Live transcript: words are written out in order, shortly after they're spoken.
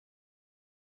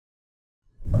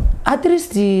at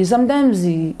least sometimes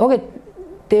okay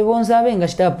they won't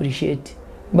appreciate,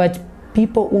 but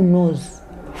people who knows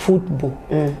football.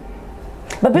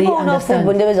 But people who know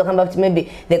football, they will come back to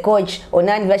maybe the coach or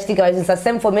non-university it's the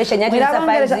same formation. Facebook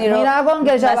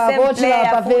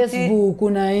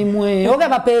na imwe. Okay,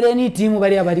 papere ni timu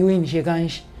bali win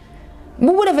shekanshi.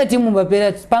 Mubule fe timu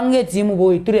bapera pange timu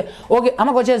boy. Okay,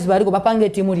 ama coaches bali ko bapange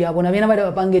timu lyabo na bena bali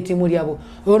bapange timu lyabo.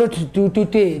 Oro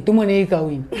tumone ika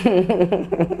win.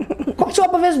 Coach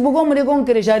wa Facebook o mure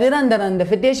konkeresha randa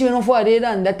feteshi no fo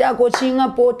randa ta coaching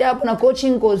apo ta na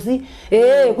coaching kozi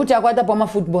kuti akwata pa ma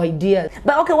football ideas.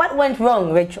 But okay, what went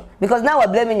wrong, Rachael? Because now we're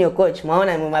blaming your coach.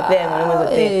 Maona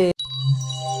mwape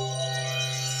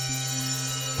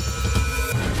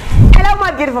Hello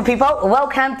my beautiful people,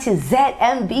 welcome to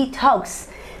ZMB Talks.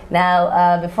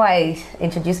 Now before I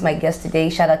introduce my guest today,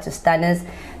 shout out to Stanners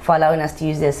for allowing us to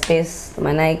use their space.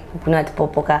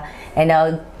 And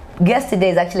our guest today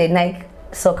is actually a Nike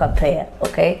soccer player,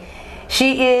 okay?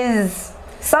 She is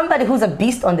somebody who's a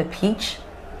beast on the pitch.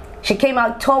 She came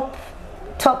out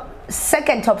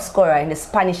second top scorer in the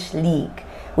Spanish league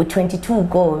with 22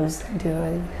 goals.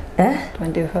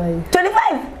 25.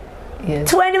 25? Yes.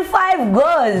 25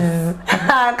 goals.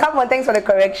 Come on, thanks for the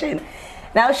correction.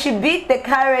 Now she beat the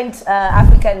current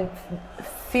African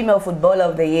female footballer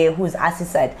of the year, who's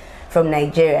Asisat from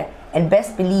Nigeria. And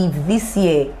best believe this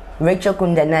year, Racheal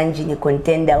Kundananji is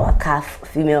contender wa CAF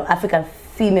African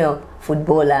female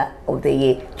footballer of the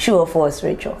year. True or false,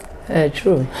 Racheal?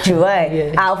 True. True, right?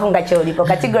 Yeah.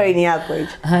 Category ni yako.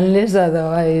 Unless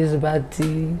otherwise, but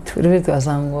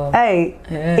hey,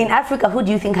 in Africa, who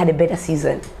do you think had a better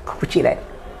season? Kuchile.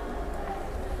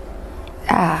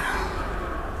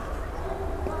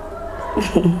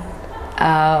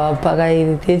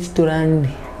 Pagai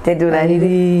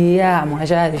Tedurandi. Yeah,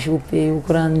 Mashari Shupe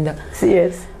Ukuranda.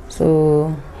 Yes.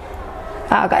 So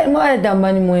kai mwa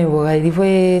tambani mwevo kai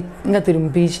foi ngaturi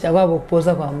mpichi takwa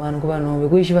kuposa kwa manu kuba nombe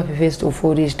kuishiva first of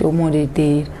forest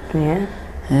omodete.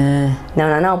 Yeah.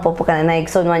 Na popoka na Nike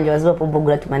so nwanje waziba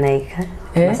pobogura tuma Nike.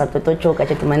 Masatoto choka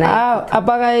cha tuma Nike.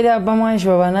 Apa kaida pa mwanshi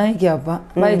baba Nike apa.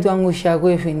 Bali tuangusha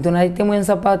kwa fin tunaite mwen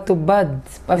sapato bad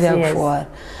pa vya kufuara.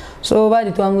 So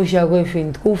bali tuangusha kwa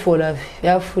fin kufola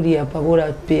ya furi apa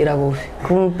bora pera kofi.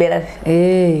 Kumpera.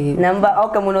 Namba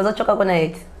okay munoza choka kwa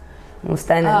Nike.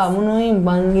 Mustanas. Muno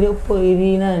imbangire po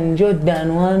irina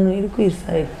Jordan wanu iri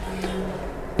kwisai.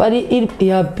 Pari iri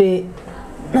yape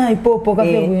na ipopo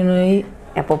kafe kuino yi.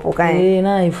 Ya popo kai.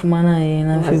 Na ifumana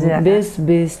na best.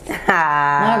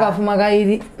 Na kafuma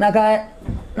kairi na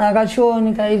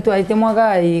kachoni kairi to aitemwa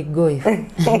kai go.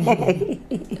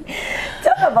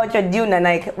 Talk about your deal na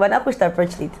Nike. When I pushed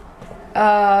approach it.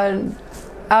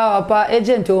 Pa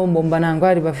agent ombomba nangu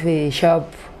ari ba fe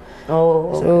shop.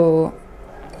 Oh. So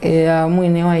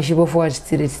mwine wa ishipo forward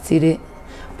tire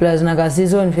plus na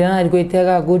season finali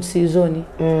kuiteka good season.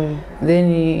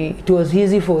 Then it was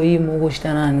easy for him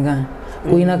kushitana ngani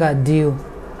kuina ka deal.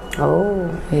 Oh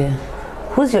yeah.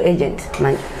 Who's your agent,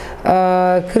 man?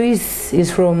 Chris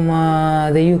is from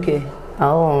the UK.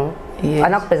 Oh yeah.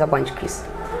 Anakupeza kwanchi Chris?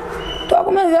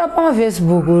 Tuakumenzera pa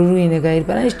Facebook ruine kairi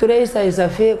pana histoire isa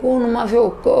fe kuno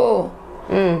mafyoko.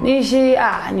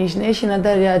 Nishi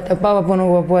nataria tapapa pono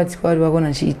kwa pwati kwa wali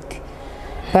wakona chiti.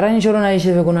 Parani choro na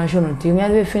ishe veko national team.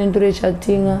 Yadwe finiture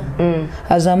chatinga.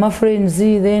 As a my friends,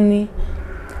 then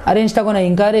arrange tako na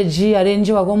encourage,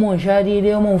 arrange wako monshari,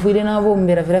 leo mfuile na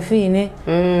vombera fine.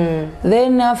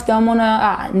 Then after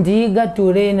amona, ndiga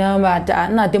ture na mbata,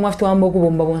 na temu after ambo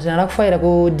kubomba konsa. Na kufaira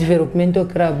ko developmental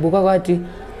club. Buka kwati,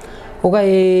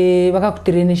 waka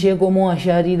kutereneshe ko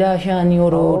monshari, da shani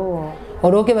oro.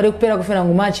 Oroke bari kupera kufena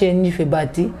ngumache njife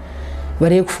bati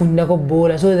bari kufunda ko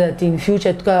bola so that in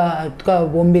future tuka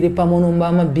bombere pamono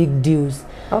mbama big deals.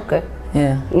 Okay.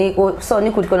 Yeah. So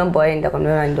ni kuliko namboenda kwa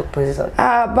mwana ndo position.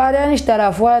 Bari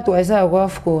anishtarafu twaisa kwa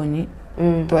afkoni.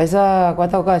 Twaisa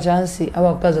kwata kwa chance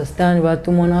aba kukaza stand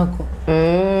batu monako.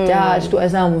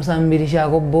 Twaisa musambirisha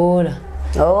ko bola.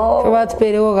 Oh. Kwa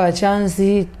tupere kwa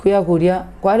chance kuya kuria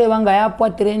kwale banga yapo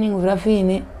training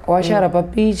vrafine washara pa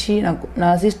pitch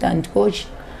na assistant coach.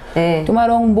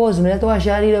 Tumarong boss mira to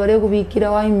washari bare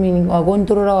kubikira wa imini wa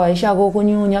controller wa isha ko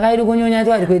kunyunya kairi kunyunya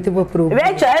to ari kwete problem.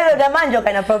 Racheal da manjo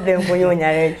kana problem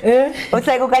kunyunya Racheal.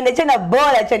 Usai kukande chena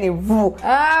bola cheni vu.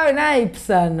 Naip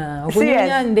sana.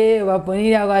 Kunyunya nde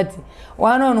waponira kwati.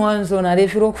 One on one so na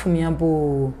refiro kufumia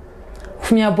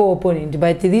po opponent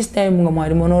but this time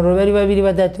ngamwari monoro bari babiri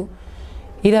batatu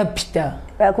ira pita.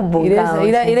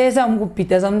 Iresa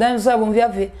mukupita. Sometimes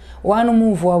sabomvya one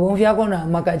move wabomvya kona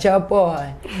makachapo.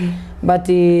 But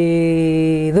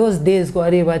those days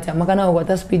kwari bata makana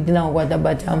ukwata speed na ukwata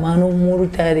bata manu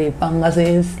murutare panga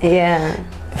sense. Yeah.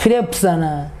 Flip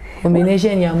sana.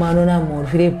 Combination ya manu na muru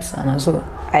flip sana. So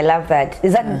I love that.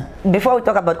 Is that before we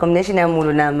talk about combination ya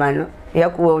muru na manu,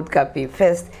 yaku World Cup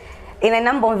first. In a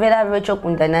number of Racheal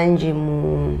Kundananji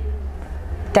mu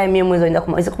time you was in the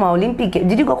Olympic.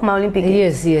 Did you go to Olympic?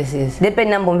 Yes.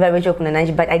 Depend number of Racheal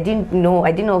Kundananji, but I didn't know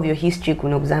of your history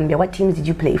kuno Zambia. What teams did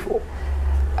you play for?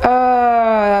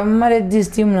 Married this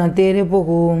team na tere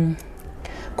poku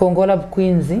Kongola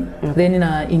Queens, then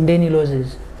na Indeni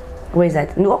losses. Where is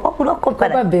that? No,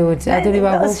 Copa Belt. I told you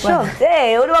about Copa.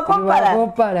 Hey,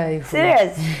 Copa.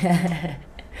 Serious.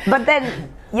 But then,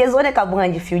 yes, what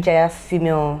a future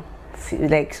female,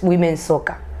 like women's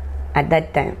soccer at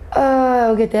that time.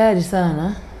 Okay, tayari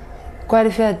sana.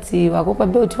 Qualifiati wa Copa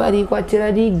Belt wali kwa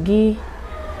tira ligi.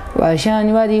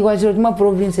 Washani wali kwa tira tuma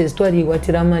provinces twali kwa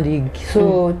tira ligi.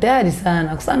 So tayari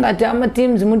sana. Kusanga tama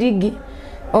teams mu ligi.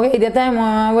 Okay, the time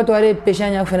watu wale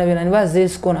peshanya kufanya vile ni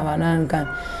bazesco na banana kan.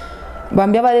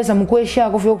 Bambia balesa mukwesha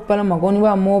kufika kupala magoni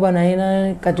ba moba na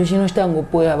ina katushino shtango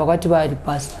poya bakwati bali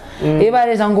pass.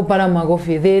 Balesa ngopala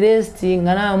magofi the rest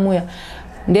ngana amuya.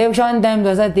 Nde one time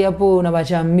twasati hapo na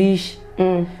bachambishi.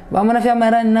 Bamona fya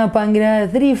marani na pangira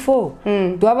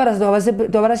 3-4.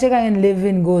 Twabara sheka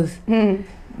 11 goals.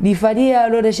 Difadia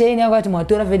lode sheini akwati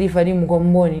mwatora fe difadi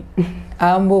mukomboni.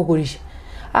 Ambo kulisha.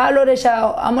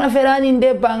 Aloresha amana ferani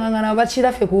ndepa ngana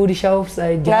bachira fe kurisha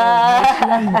offside.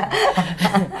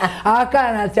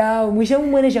 Akana chao mwisho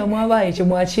mwenesha mwabaye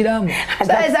chimwachiramu.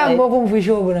 Sasa ngoko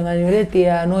mfisho ngani urete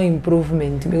ya no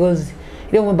improvement because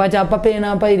ile mbacha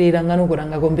papena pa ile ngano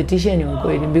kuranga competition yoko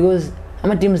because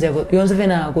ama teams yako yonse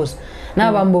fena akosa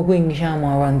na bambo kuingisha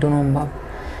mwa abantu nomba.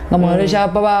 Ngamoresha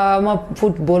pa ma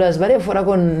footballers bare fora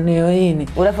kon neoini.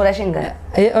 Ura fora shinga.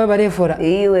 Bare fora.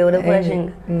 Iwe ura fora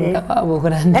shinga. Abo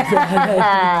kuranda.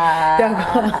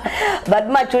 But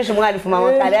machushi mwali fuma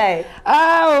wakalae.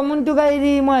 Omuntu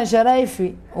kairi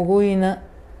mwasharaifi okuina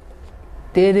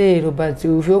terero but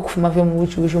ufyo kufuma fe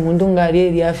muchushi umuntu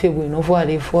ngareri afe bwino fo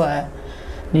alefo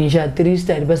nisha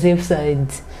triste ali pa safe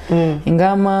side.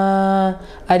 Ngama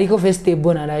aliko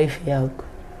festival na life yako.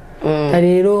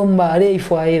 Aliromba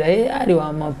alifuaira ali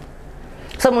wa map.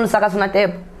 So mulusaka suna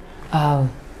table.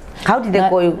 How did they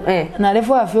call you? Na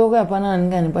lefu afyo kwa pana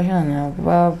ngani pashana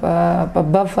pa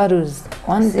Buffaloes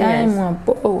one time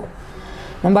hapo.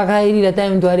 Mbaka ili the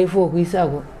time twalifu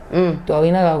kuisako.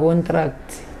 Twawina ka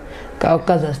contract ka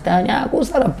Kazakhstan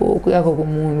akusala poko yako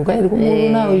kumuntu kairi kumuntu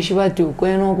nawe ishibati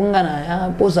kweno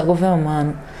kungana posa kofema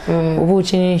mano.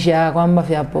 Ubuchinisha kwamba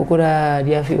fya pokura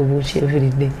diafi ubuchi every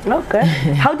day. Okay.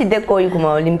 How did they call you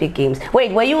kuma Olympic Games?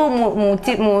 Wait, were you mu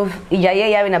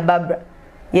ijaye yawe na Barbara?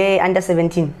 Yeah, under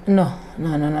 17. No.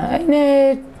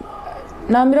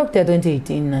 Na mbirokta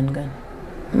 2018 nangan.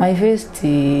 My first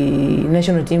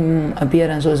national team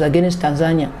appearance was against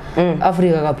Tanzania.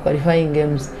 Africa Cup qualifying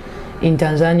games in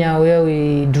Tanzania where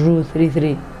we drew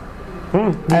 3-3.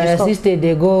 I assisted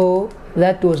the goal.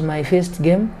 That was my first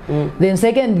game. Then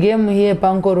second game here,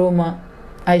 Panko Roma,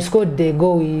 I scored the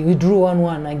goal. We drew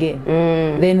 1-1 again.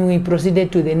 Then we proceeded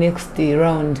to the next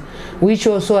round, which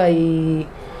also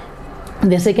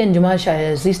the second match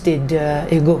I assisted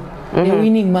a goal, a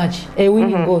winning match, a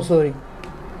winning goal. Sorry.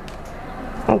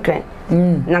 Okay.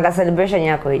 Naga celebration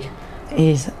yako hiyo.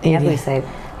 Yes.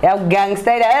 Yeah,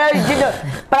 gangster.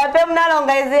 But I'm not on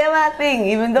guys thing,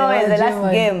 even though it's the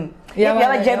last game. Yeah, we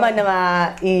have a German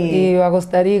wa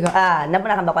Costa Rica.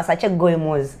 Napona kamba kwa sache goal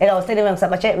moz. Ela usende mwa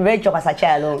sache Racheal kwa sache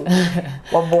along.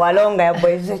 Wabo alonga ya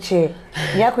boy sache.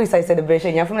 Nyako isa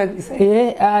celebration, nyafuna isa.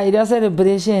 Yeah, it was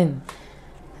celebration.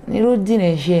 Ni Rudi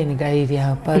Nation kairi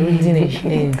hapa, Rudi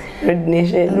Nation.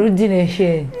 Rudi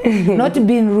Nation. Not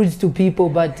being rude to people,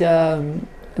 but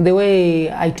the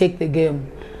way I take the game.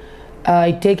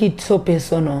 I take it so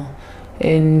personal.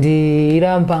 And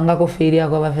irampanga ko feria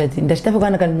kwa bafeti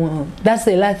ndashitafika kana that's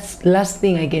the last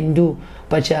thing I can do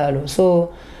pachalo. So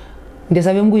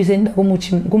ndesabe mguisenda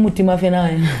kumutima fena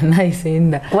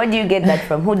naisenda. Where do you get that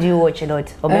from? Who do you watch a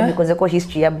lot? Or maybe because of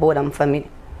history ya board and family?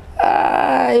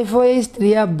 If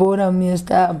history ya board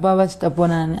mister baba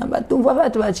chitaponana abatumva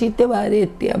abantu bachite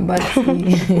barete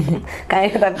ambati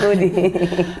kaenda kodi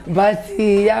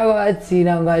bati yawati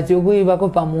nangati ukuiba ko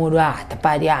pamuru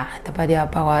tapari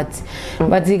apa wati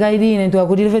bati kaidine to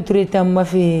akudile tureta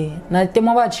mafi na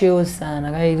tema bacheo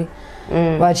sana kaidi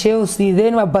bacheo si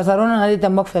then ba Barcelona na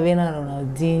tamba kufavena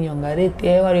Ronaldinho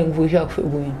ngarete wale nguvusha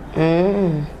kufebwini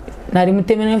nari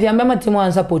mutemene vyamba matimu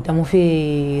ansa pota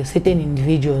mufi certain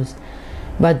individuals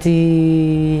but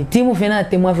timu fena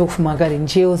timu afi kufuma kale in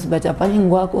Chelsea but apani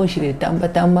ngwako shire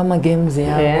tamba ma games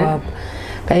ya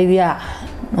kaidi ya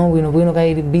no bwino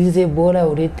kaidi busy bola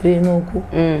uri train oku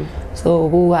so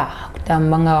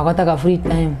kutamba nga wakataka free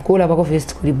time kula bako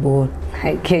first kuli ball.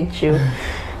 I get you.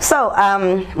 So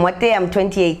mwate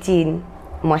 2018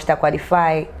 mwashta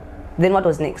qualify, then what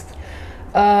was next?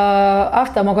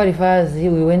 After my qualifiers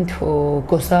we went for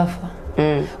Kosafa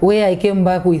where I came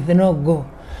back with no go.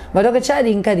 But okay,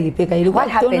 Chadi Nkari peka ilikuwa what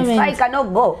happened? Strike no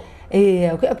go.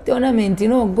 Okay, tournament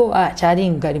no go. Chadi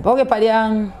Nkari. Okay,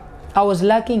 paliang I was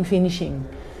lacking finishing.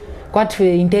 Quite for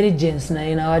intelligence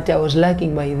na what I was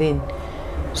lacking by then.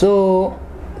 So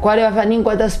kwale wafani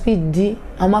kwata speed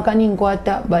amaka ni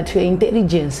kwata but for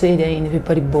intelligence failure in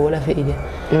people bola failure.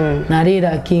 Na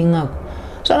rera king ako.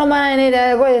 So no man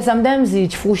ine kwa sometimes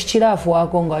ichifushira afu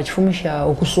wako ngachifumisha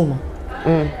okusuma.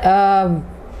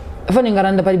 Funny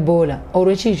ngaranda pari bola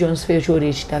or Jones fair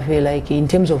like in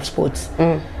terms of sports.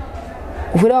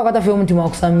 Ufira wakata fe umutima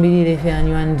wakusambirire fe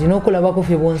anywa ndino kula bako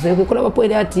fe bonse kula bapo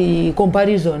ile ati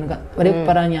comparison bare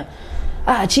kuparanya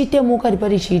chite muka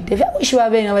ripari chite fe ushwa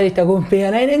bena bare ta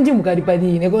compare na ine ndi muka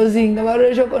ripari ne kozinga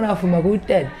bare shoko na fuma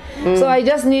kuted. So I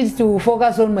just need to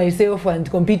focus on myself and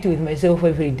compete with myself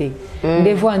every day.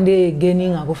 Therefore ande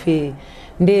gaining akofe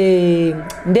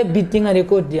nde beating a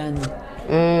record yani.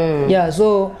 Yeah,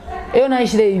 so eyo na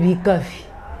ishire ibikafi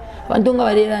bantunga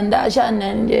barera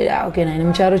ndashana ndera okay na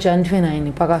mcharo chanfe na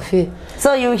ini paka fe.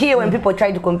 So you hear when people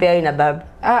try to compare you in a bab?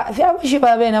 Fya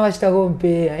bushiba bena bachita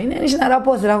compare ine nishina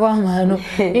rapose la kwa mano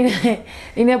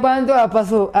ine panto apa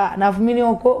so nafumini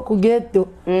oko ku ghetto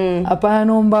apa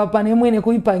nomba apa nemwene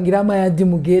kuipangira mayadi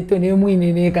mu ghetto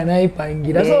nemwene ne kana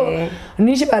ipangira so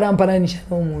nishibarampana nishana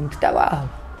umuntu taba.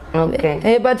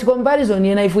 Okay. But comparison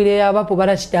yena ifule abapo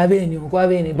barachitabenyo kwa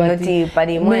bene but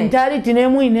mentality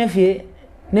nemwine fye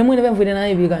nemwine bemfule na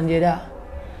ibika njera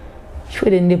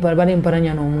shwede ndi bari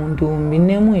mparanya no muntu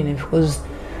nemwine because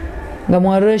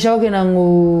ngamwaresha oke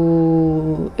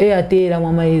nangu atera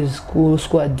mama is ku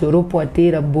squad Europe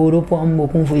atera boropo ambo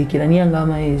kumvuikira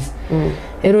niyanga is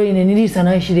ero ine nilisa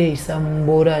na shire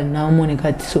isambora na mone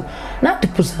kati so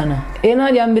natupusana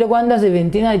ena liambire kwa under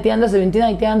 17 iti under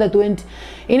 17 iti under 20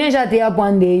 ine shati hapo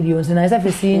ande idios na isa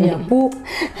fesinya pu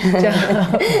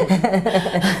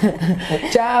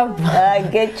chap. I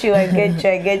get you.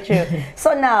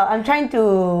 So now I'm trying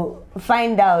to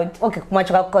find out, okay,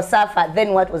 Kosafa,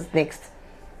 then what was next?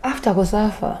 After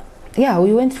Kosafa, yeah,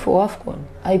 we went for AFCON.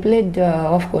 I played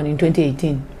AFCON in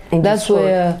 2018. And that's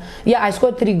where, I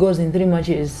scored 3 goals in 3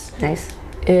 matches. Nice.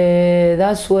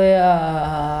 That's where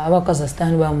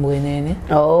Kazakhstan bambuenene.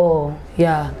 Oh.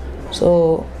 Yeah.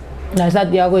 So I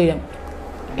started going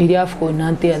AFCON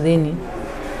nante adeni.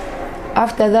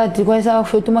 After that, kwa sababu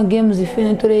futuma games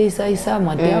ifine tule isa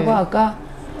matia kwa aka.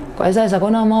 Kwa sababu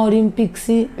sakona ma Olympics.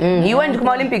 You went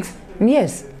to Olympics?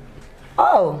 Yes.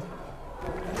 Oh.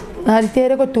 Na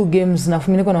ritere ko 2 games na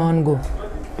fumine ko na 1 goal.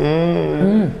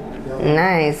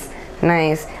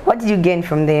 Nice. What did you gain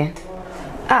from there?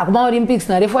 Kuma Olympics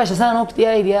na refasha sana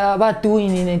nokutia ilia batu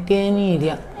inine teni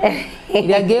ilia.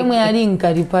 Ilia game yali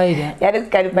nkaripa ilia. Yali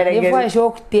nkaripa ilia. Refasha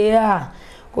okutia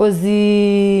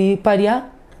kozi paria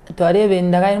tuarebe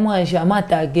ndaga imwaisha ma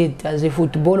target as a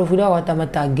football fuida wata ma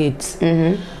targets.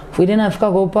 Fuida na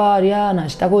fika ko paria na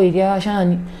shitako ilia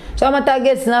shani. So ma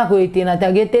targets na ko itina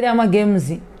target ile ama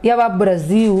games ya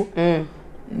Brazil.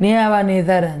 Ni aba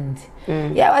Netherlands.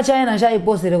 Yeah, China shai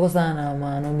posted ko sana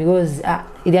mano because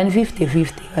it is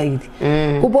 50-50 right.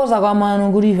 Kuposa kwa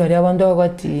mano kuriva ya bantu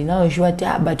akwati na ushwati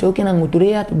but okina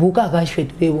nguturea buka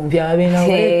kashfeture bomvya bena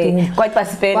wetu quite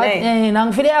participate na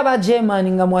ngfile aba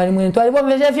German ngamwali mwe twalipo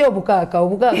mveje fyo bukaka ko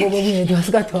bobine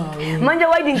twasikatwa manje.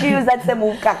 Why didn't you use that same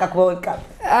bukaka kwa World Cup?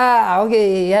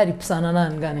 Okay, yari pisana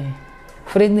nani gani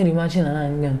friendly match na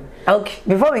nani gani. Okay,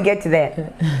 before we get to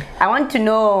there I want to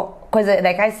know, because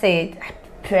like I said,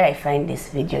 pray I find this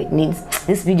video.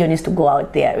 This video needs to go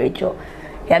out there, Rachael.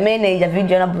 Ya mene ya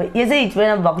video na yeze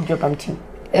itwena bakujwa mti.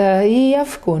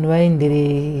 AFCON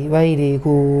waire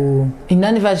ku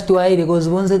inani fast to waire goes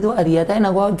bonse to ari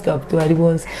ataina kwa World Cup to ari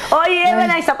bonse. Oh yeah,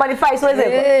 when I qualify so is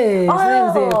it?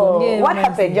 Oh, what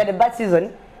happened? You had a bad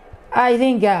season? I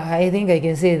think I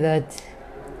can say that.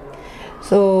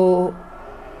 So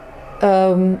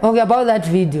okay, about that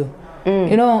video.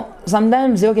 You know,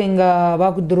 sometimes you can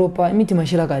baku drop miti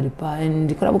mashira kalipa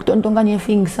and kuna bukutontonga nye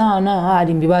thing sana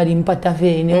ari mbibari mpata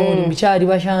fene ori mbichari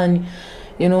bashani,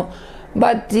 you know.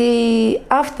 But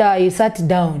after I sat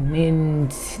down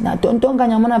and na tontonga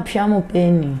nyamana pshamo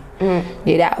peni.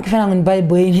 Yeah, ukifanya ngini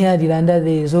Bible here under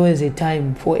there is always a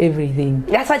time for everything.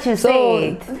 That's what you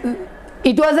said.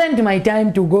 it wasn't my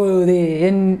time to go there,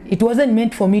 and it wasn't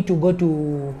meant for me to go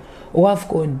to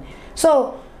WAFCON.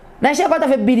 So nasha kwata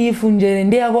fe belief njere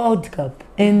ndi ya World Cup,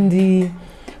 and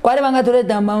kwale banga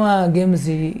tuleta mama games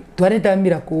twaleta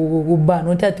mbira ku ba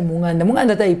no tati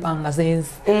munganda taipanga sense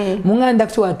munganda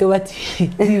kuchwate bati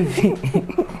TV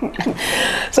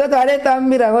so twaleta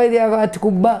mbira kwa dia kwa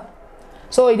tukuba,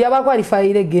 so ili aba qualify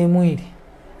ile game ile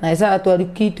na isa twali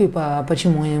kitwe pa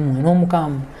chimwemwe no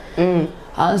mukamba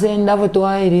anse ndavo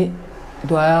twaire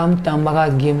twamtamba ka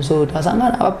game, so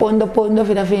tasangana abapondo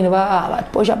fina ba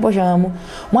posha mu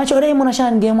mwachore muna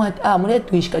shan game mule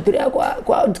tuishka turi kwa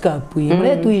World Cup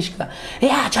mule tuishka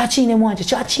chachine mwache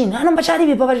chachine anamba chari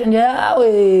bipa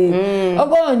we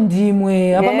ogondi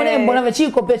mwe apa mule mbona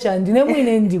vechiko pecha ndine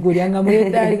mwine ndi kulyanga mule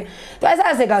tari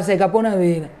twasa seka pona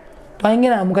vena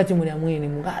twaingena mukati muli mwine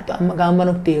mukato amagamba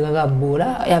nokuteka ka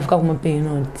bola yafika kuma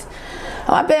penalty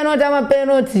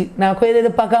amapenalty na kwelele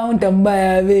pa counter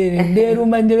mbaya vele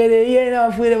nderuma ndebele yena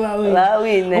wafule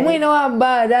bawe umwine wa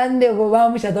bada ndeko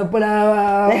bamushata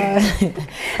pola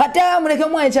ata muleke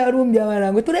mwacha rumbya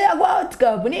wanangu tule ya World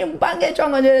Cup ni mpange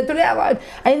chongo nje tule ya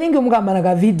I think mukamba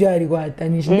na video ali kwa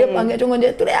tanishi nde pange chongo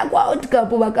nje tule ya World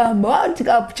Cup bakamba World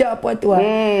Cup chapo twa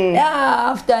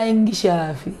after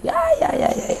ingishafi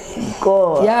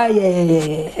go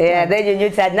then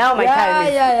you said now my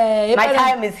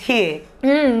time is here.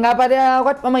 Ngapata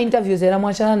what mama interviews era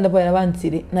mwachana ndapo era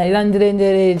bantire na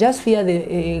ilandire just fear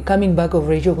the coming back of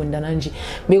Racheal Kundananji,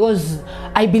 because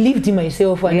I believed in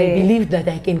myself and I believed that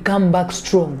I can come back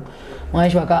strong.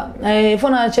 Mwashwaka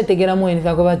fona chetegera mweni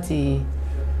fakobati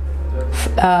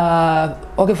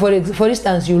okay, for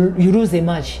instance, you lose a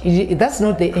match. That's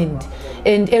not the end.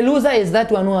 And a loser is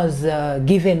that one who has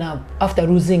given up after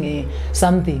losing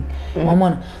something.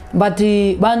 But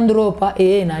bandropa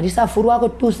na disa furu wako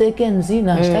 2 seconds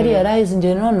na stari arise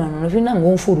nje no fina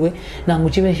ngomfurwe na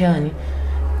nguchibeshani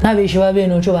na bishwa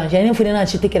beno cho banje ni funa na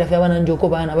chitekera fya bana njoko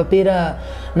bana bapera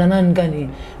na nankani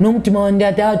no mutima wande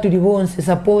atatu libonse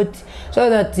support so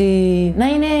that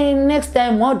next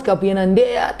time World Cup yena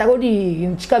ndea takodi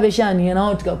chikabeshani yena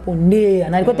World Cup ndea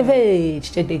na likote fe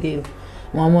chitekero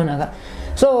mwamona ka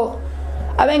so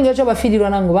abenge cho bafidiro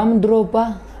nango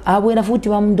bamdropa abwera futi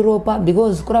bamdropa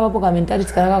because kura bapo commentary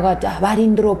tikaraka kwati bari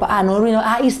ndropa no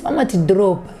is mama ti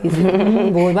drop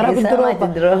boy bara ku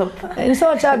drop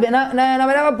so chabe na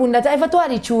bara bapunda taifa to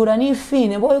alichura ni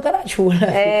fine boy kara chura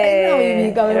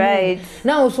right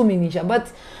now usuminisha, but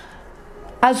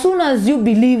as soon as you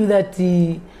believe that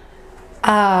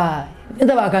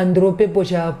nda bakandrope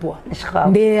pocha hapo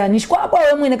ndia nishkwapa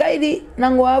wewe mwene kaidi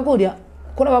nango akudia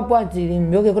kuna bapwati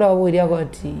mbyoke kura baburi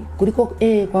yakoti kuliko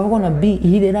kwa kona B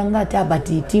ile rangati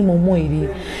abati timu moiri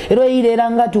ero ile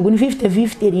rangati kuni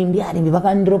 50-50 rimbi ari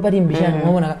bakandropa rimbishana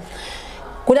mwabona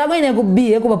kuda mwene ku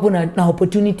B ko bapona na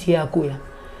opportunity yakuya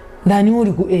ndani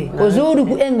uri ku kozuri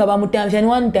ku nga bamutamshani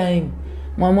one time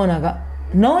mwamona ka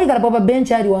no ikara papa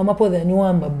bench ari wa mapoda ni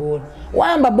wamba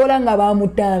bola nga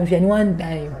bamutamshani one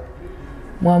time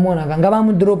mwamona ka nga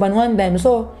bamudropa one time,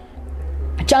 so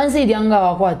chance ili anga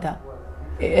wakwata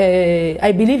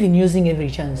I believe in using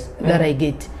every chance that I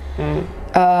get.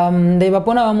 They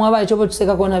bapona bamwa ba chopo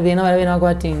tseka kona vena bana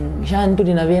kwati shantu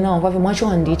dina vena onfafe mwacho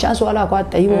andi chance wala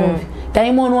kwata iwo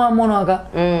time ono aka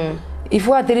if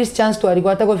we at least chance to ari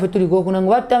kwata ko fetuli go kuna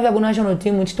ngwata ku national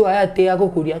team chitu ayate yako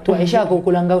kulia tu aisha ko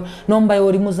kulanga nomba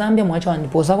yori mu Zambia mwacho andi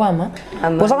posa kwama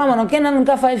no kena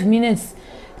nka 5 minutes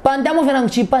Pantamo fena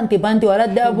kuchipante pante wala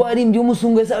dabo ari ndi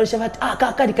umusungu esa shafat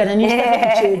kakari kana nishta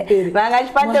chepere banga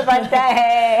chipante panta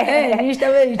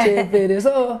nishta very chepere,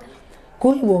 so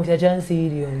kuibo cha chance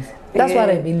serious. That's what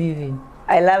I believe in.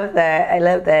 I love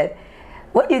that.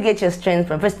 Where do you get your strength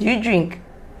from? First, do you drink?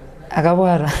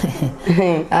 Akabwara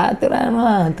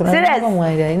turano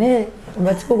mwaida ine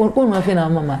batiko kuna fena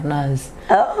mama nas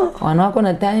wanako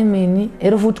na time ni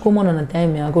ero foot komona na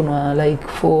time yako no, like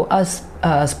for us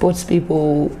sports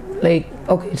people, like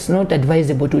okay, it's not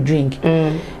advisable to drink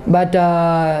but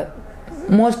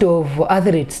most of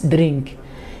athletes drink,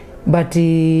 but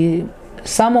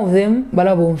some of them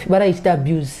bara it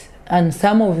abuse and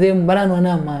some of them bara no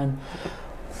na man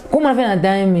kuma fena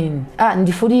time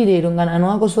ndifurire ngana no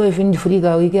wako, so if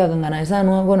ndifurika wiki akangana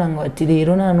sana wako na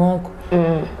ngatiriro na no wako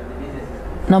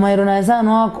na mairo na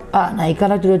sana wako na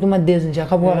ikala tiro tuma days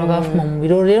njakabora gafuma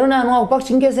mubiro rero na no wako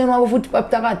pakingese no wako futi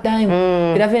papta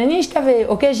time ira fena nishtave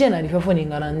occasionally fafoni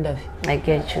ngana ndafi. I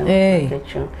get you.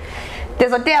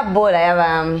 There's a day board I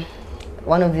have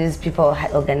one of these people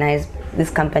organize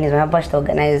these companies when I watched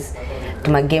organize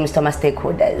to my games to my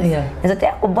stakeholders. There's a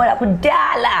day board I could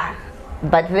dala.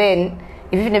 But then,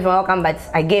 if you never welcome, but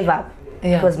I gave up.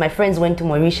 because my friends went to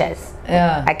Mauritius.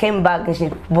 I came back and she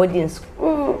bought in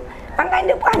school. I'm going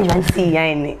to see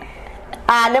you.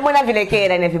 Let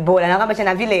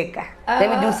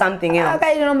me do something else.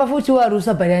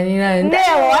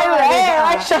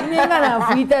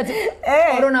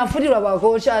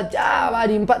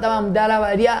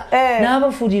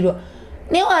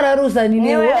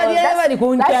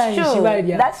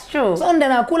 That's true. So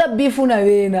ndana kula beef na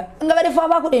wena. Ngabale fa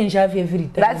ba ku enshafi every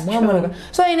time. That's true.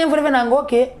 So ine mfure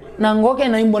nangoke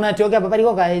na imbona tioka papa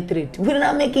liko ka treat. We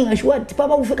na making sure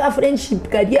papa kufika friendship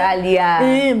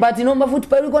kadia. But nomba futhi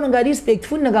pa liko nga respect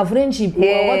futhi na ka friendship.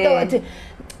 What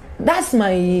that's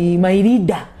my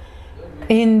leader.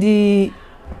 And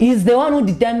he's the one who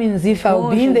determines if I'll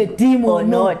be in the team or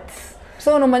not.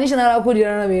 So no manisha na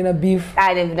rakulira na na beef.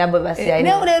 Never basi.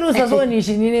 Ne ulerusa so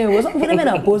nishinine wo. So mfune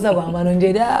mena poza kwa mano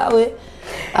njeda we.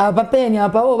 Papeni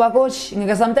apa o bakochi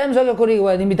nika sometimes wake kuri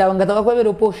wa nimbita ngata kwa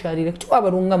bero posha rile. Kuchwa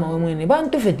barunga mawe mwene.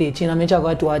 Bantu fete china mecha kwa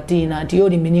watu atina ati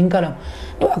yodi mininkala.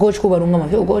 Ndo coach ko barunga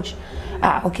mawe coach.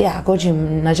 Okay coach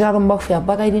nachara mbafu ya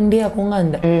paka ilindia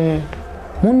kunganda.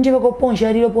 Munje ko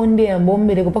ponsha rile ponde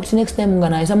mbombere ko pakuti next time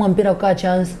ngana isa mwampira kwa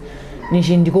chance.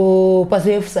 Nishindiko pa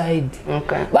safe side.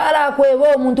 Okay. Bala kwebo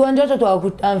umuntu wanje acho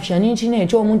twakutamfisha ninchine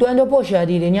cho umuntu wanje posha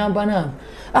rile nyamba na.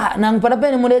 Nangipata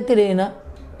pene muleterena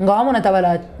ngawamona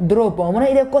tabala drop amona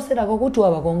ile kosera ko kuti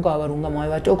abakonka abarunga mwaye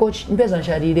batokochi mpeza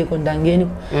nsharire ko ndangeni.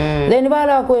 Then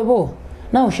bala kwebo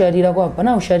na usharira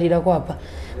kwapa.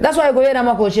 That's why goyera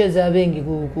makocheza abengi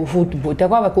ku football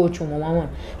takwaba coach umama.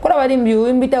 Kora bali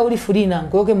imbita uri free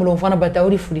nanko yoke mulomfana bata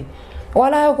uri free.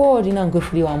 Wala ko dinanko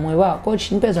free wa mwe ba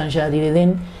coach mpeza nsharire,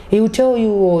 then he will tell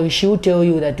you or she will tell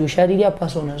you that usharira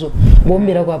persona so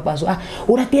bombera kwa paso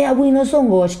uratea bwino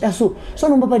songo wachitaso so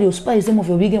no papa dio spice mo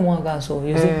fobige mwaka so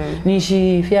you see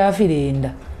nishi fya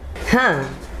filenda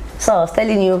so I was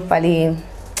telling you pali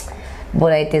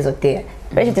bola itezotea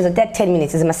but it is a 10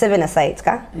 minutes is my 7 aside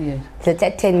ka it's a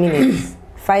 10 minutes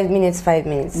 5 minutes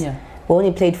we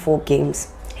only played 4 games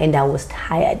and I was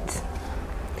tired.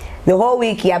 The whole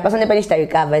week, I personally managed to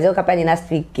recover. I was last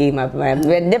week game up. We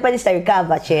managed to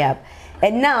recover, cheer up.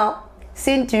 And now,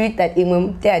 seeing to it that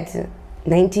in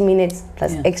 90 minutes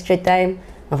plus extra time,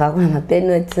 and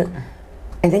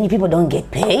then you people don't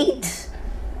get paid.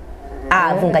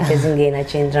 Funka chezunge na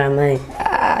change drama.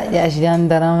 Ya shida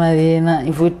drama dina.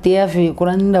 If we tear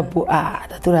kuranda po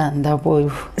taturanda po.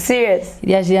 Serious.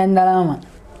 Ya shida drama.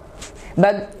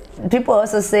 But people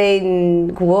also say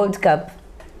in World Cup,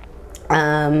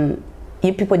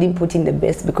 you people didn't put in the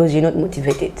best because you're not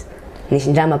motivated.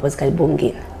 Nishinjama Pascal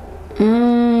Bongin.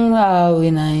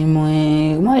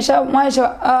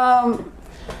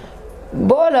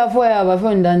 Bola for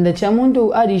abafondanda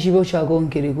chamuntu adishibo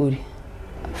chakonkirikuri.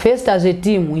 First as a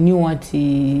team we knew what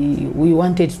we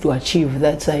wanted to achieve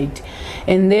that side.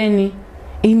 And then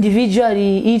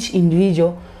individually each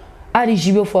individual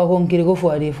adishibo for konkiriko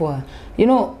for. You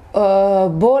know,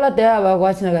 bola tayaba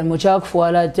kwati na galmo chak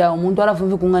fuala cha umuntu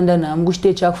arafunza kunganda na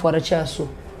mgushite chak fuara chaso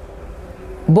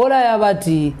bola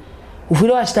yabati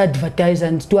ufilo wa start advertise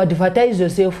and to advertise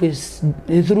yourself is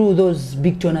through those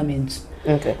big tournaments.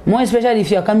 Okay. More especially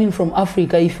if you are coming from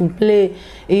Africa, if you play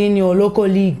in your local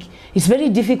league, it's very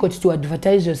difficult to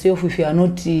advertise yourself if you are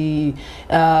not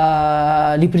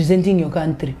representing your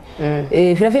country.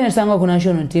 If you are in a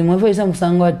national team, if you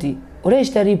are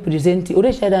ureshita represent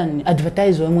ureshita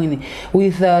advertise wemwini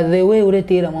with the way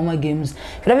uretera mama games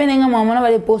firavenenga mama na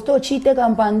bale posto chite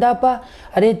kampanda pa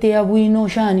aretea bwino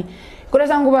shani kora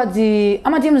sangu bati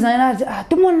ama teams na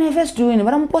tumone first win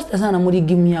bara mposta sana muri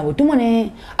game yabo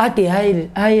tumone at the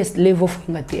highest level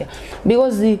fingatia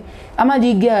because ama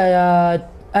liga ya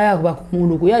aya kuba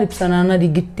kumuluku yari pisana na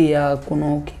ligite ya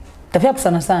kunoke tafia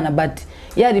pisana sana but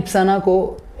yari pisana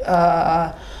ko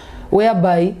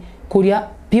whereby kuria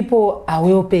people are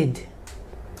well paid.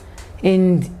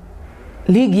 And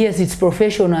league, yes, it's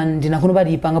professional and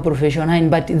nobody panga professional,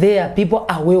 but there people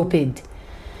are well paid.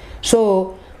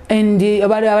 So, and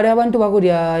abantu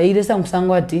bakudia iresa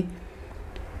msangwati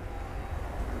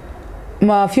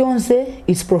my fiance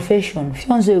is profession.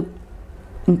 Fiance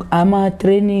ama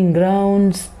training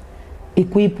grounds,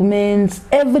 equipments,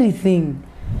 everything.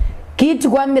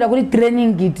 Kitu kwambira kuri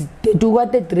training kit,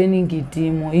 tukwate training kit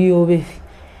mo iyo befi.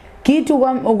 Kitu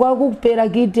kwa kupera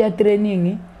kiti ya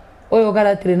training oyo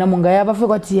kala trainer mungaya bafe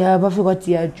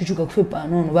ya chuchuka kufe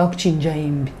panono bakuchinja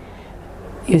imbi.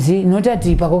 You see, not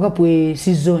ati pakoka pwe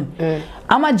season.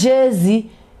 Ama jersey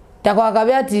takwa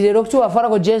kabyati lero kutu afara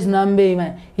ko jersey number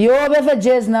man. Yo befe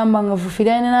jersey number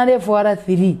ngafufira ine na lefo ara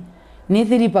 3. Ni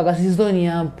 3 paka season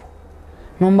yapo.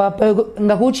 Nomba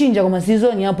ngakuchinja kwa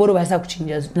season ya poro basa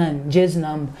kuchinja nani jazz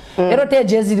number. Ero te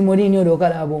jazz limoni nyo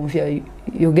lokala abomfia.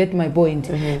 You get my point.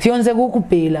 Fionze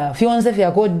kukupela, fionze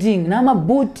fya coding, na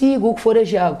mabuti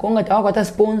kukuforesha konga tawa kwa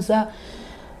sponsor.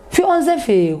 Fionze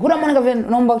fe, kura mwana ka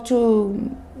nomba kuchu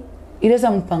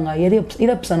ilesa mpanga ile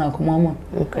psana kwa mama.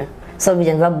 Okay. So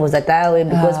bijana babuza tawe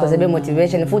because kwa sababu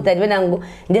motivation futa ndivenango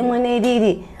ndemwane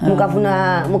idiri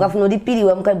mukafuna dipili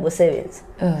wa mukaibo 7.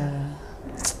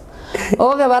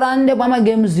 Okay, barande kwa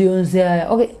games yonse.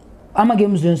 Okay, ama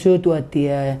games yonse yotu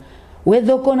atia.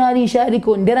 Wezo kona rishari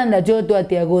kondera ndachoto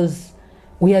atia goes.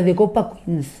 We are the Copa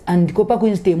Queens and Copa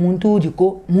Queens te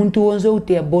muntu wonzo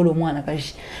utia bolo mwana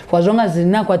kashi. For as long as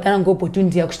na kwa tana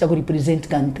opportunity ya kushita ku represent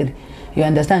country. You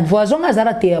understand? For as long as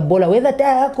ara te bola whether ta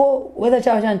yako whether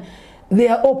cha they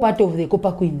are all part of the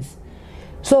Copa Queens.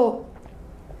 So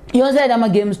yonse ama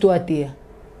games to atia.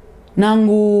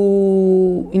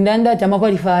 Nangu indanda chama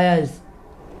qualifiers.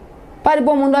 Pari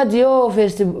po mundo ati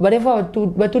first barefa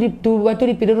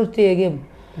baturi pirero te game.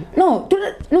 No,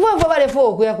 não foi para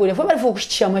fogo ya kule, foi para fogo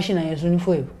kushtisha mashina yesu ni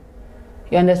foi.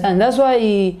 You understand? That's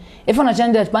why if on a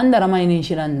chance that bandara mine in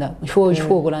Shiranda,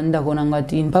 fogo randa kona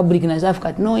ngati in public na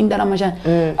Africa no indara mashana.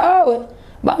 We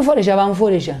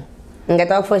bamforesha.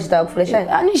 Ngata kuforesha.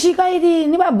 Ani shikairi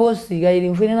ni ba boss gairi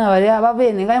mfini na wale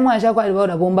abavene ngai mwasha kwa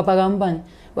libora bomba pa kampani.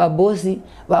 Ba bossi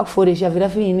ba kuforesha vira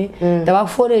fini ba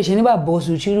kuforesha ni ba boss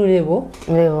uchiru levo.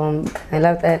 I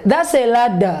love that. That's a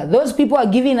ladder. Those people are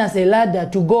giving us a ladder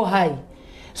to go high.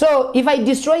 So if I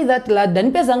destroy that ladder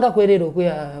nipesa anga kwerero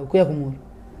kuya kumuru.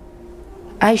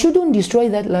 I shouldn't destroy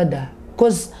that ladder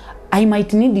because I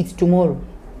might need it tomorrow.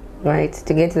 Right,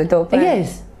 to get to the top. Right?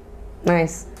 Yes.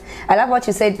 Nice. I love what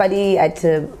you said, Paddy, at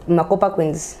Copa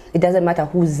Queens. It doesn't matter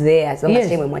who's there, as long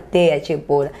as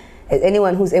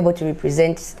anyone who's able to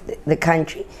represent the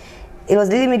country. It was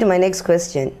leading me to my next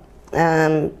question.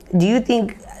 Do you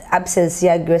think absence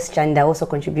here, Grace Chanda, also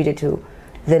contributed to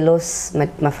the loss, my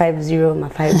 5-0, my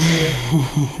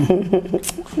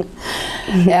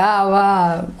 5-0?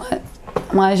 Yeah,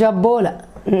 maisha bola.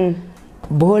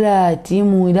 Bola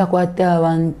timu ila kwata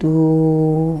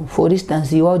abantu, for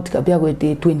instance, World Cup ya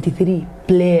kwete 23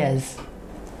 players.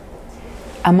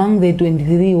 Among the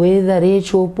 23, whether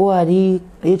Racheal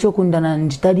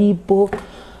Kundananji taripo,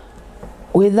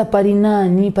 whether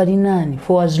parinani,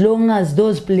 for as long as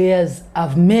those players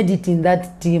have made it in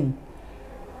that team,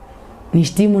 ni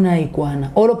timu na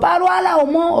ikwana. Oloparu ala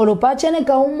umo, olopachene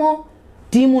ka umo,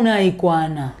 timu na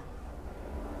ikwana.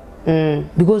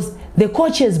 Because the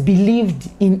coaches believed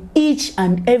in each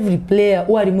and every player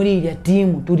who are in their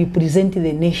team to represent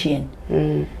the nation.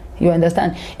 You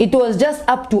understand? It was just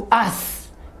up to us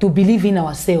to believe in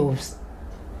ourselves.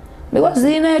 Because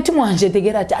timu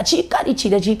anjetegera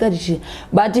chikari.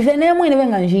 But if enemo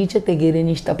inevenga njichetegere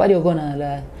nishita pari okona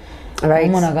la.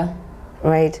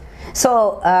 Right.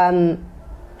 So my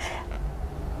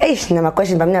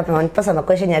question, but I'm pass my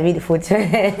question ya video foot. So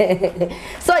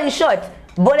in short,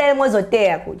 we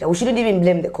shouldn't even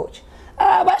blame the coach.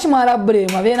 Bashimara blame,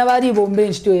 avena bari bombe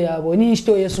nshito yabo, ni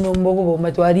nshito yesu nomboko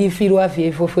bomba twari firu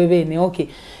afi fofwebene. Okay.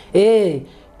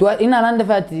 Ina randa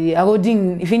fati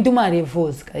according if into mari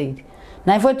force kaidi.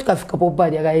 Na ifo tukafika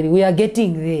popadi kaidi, we are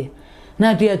getting there.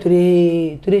 Na tuya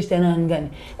ture stana ngani.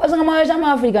 Kwa sababu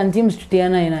kama African teams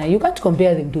tutiana you can't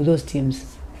compare them to those teams.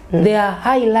 They are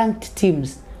high ranked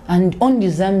teams and only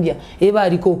Zambia eba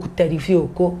riko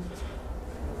kutarifioko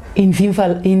in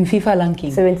FIFA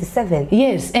ranking 77.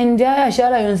 Yes, and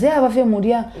shara yonse abafe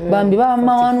mudia bambi baba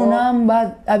mawanu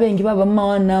namba abengi baba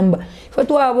mawanu namba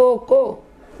fatu aboko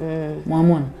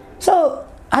mwamona. So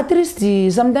at least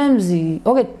sometimes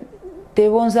okay they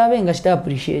won't abenga shita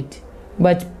appreciate,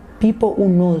 but people who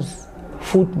knows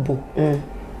football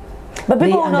but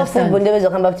people who know football they will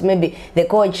come back to maybe the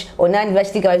coach or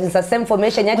non-university is the same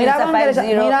formation yet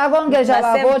 5-0 miragongesha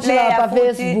ba coach ba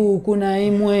Facebook na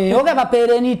imwe okay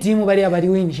bapere ni timu bari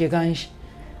win shekanshi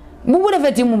mubure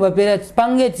fe timu bapere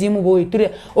pange timu boy turi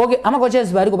okay ama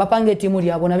coaches bari ko bapange timu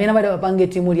yabo na bena bari bapange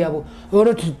timu yabo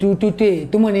oro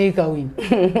tumone ika win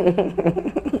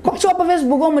coach wa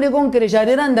Facebook omure konkeresha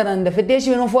randa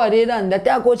feteshi no fo randa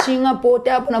ta coaching apo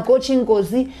ta na coaching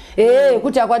kosi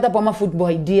kuti akwata pa ma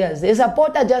football ideas a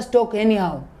supporter just talk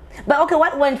anyhow. But okay,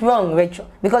 what went wrong, Racheal?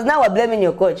 Because now we're blaming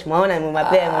your coach. Nothing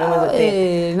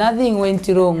went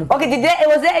wrong. Okay,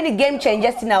 was there any game change,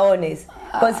 just in our honest?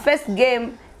 Because first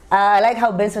game, I like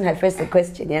how Benson had first the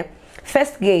question, yeah?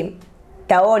 First game,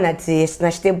 Taon at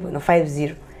Snatch Temple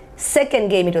 5-0. Second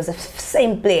game, it was the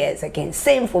same players again,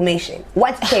 same formation.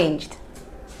 What changed?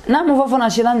 Na mufafo na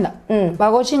Shiranda.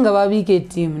 Bagochinga babike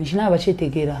team, nishina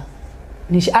bachetekera.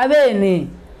 Abene.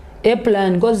 a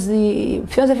plan because the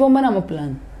fiance for mana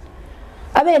plan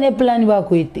abe ne plan ba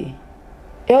kwete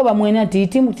eo ba mwene ati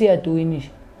team tia to win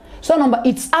so number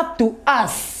it's up to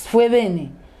us for bene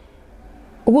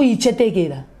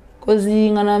ukuyichetekela because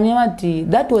ngana myamati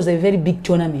that was a very big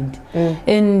tournament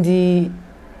and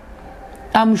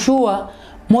I'm sure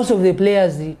most of the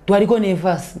players twariko ne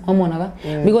first mamona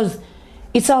because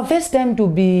it's our first time to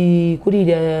be kuri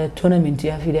the tournament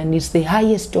ya and it's the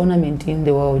highest tournament in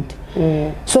the world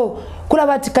so kula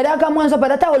bati kadaka mwanzo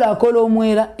padata ola kolo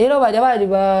mwera ero bali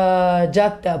ba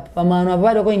jacked up pamano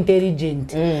bali ko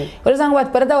intelligent kwa zangu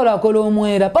bati padata ola kolo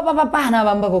mwera papa na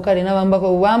bamba ko kale na bamba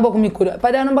ko bamba kumikura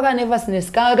padano mbaka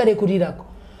nervousness kanga de kurirako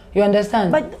you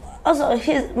understand but also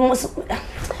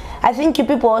I think you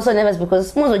people also nervous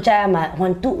because most of chama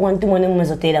want to money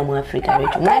mozotela mu Africa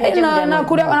na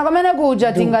kuria na kamene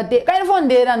kuja tingate kaile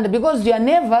fondera and because you are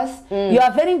nervous you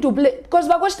are fearing to play because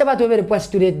bakoshita batu very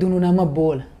posture dunu na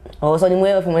mabola so ni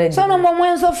mwewe fumule so no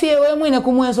mwenso fie we mwine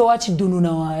kumwenso wachi dunu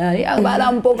na wa ya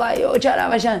bala mpoka yo chala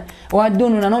bashani wa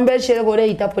dunu na nombe shere gore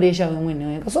ita pressure we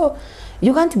mwine so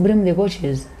you can't blame the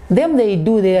coaches them they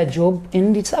do their job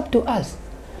and it's up to us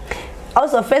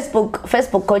also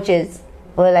Facebook coaches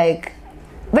were like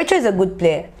Rachael is a good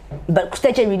player but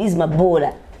Kustache release my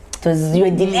bowler because you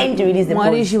were delaying to release the ball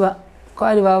marishiba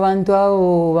kwali babantu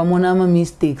abo bamona ama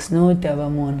mistakes no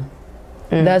tabamona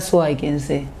that's what I can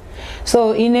say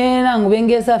so inena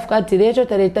ngubengesa afukati Rachael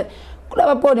tareta kula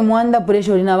bapori mwanda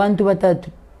pressure ina abantu batatu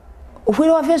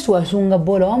ufiro wa first wasunga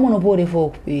bola wamono pore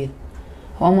folk pira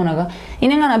wamona ka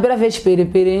inenga na pera fetch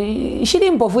pere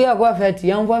shiri mpofu ya kwa fati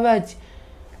yamva fati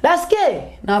laske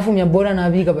na afumya bola na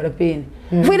bika para peni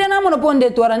fire na mono ponde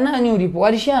twara nani ulipo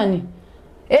walishani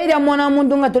eri amona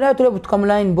muntu ngatola tole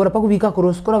butukamline bola pakubika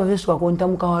cross kora bafesu kwa konta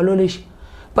mukawaloleshi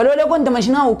palole konta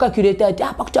mashina ukacurate ati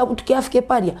apa kutukia afike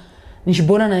paria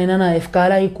nishibona na ina na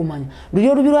FKala ikumanya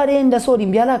rujo rubiro arenda so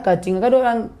limbyala kati ngado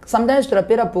sometimes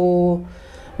turapera po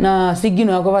na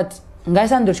sigino yako bati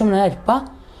ngaisa ndo chomna yati pa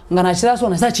ngana chira so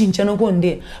na sa chincha no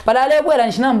konde palale bwera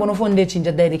nishina mbono fonde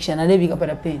chincha direction alebika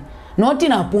para peni not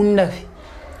in a punda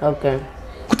okay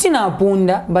kutina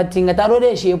punda but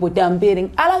ngataroleshe yepo tampering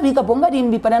alabika ponga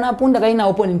dimbi padana punda kaina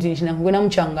opponent nishina ngwena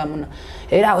mchanga muna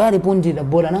era yali pundi da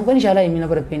bola nangoni shala imina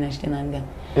para pena chitena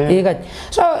ngani ekati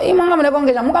so imanga mala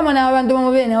kongesha mukama na abantu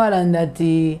bamubene wala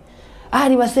ndati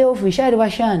ali ba selfish ali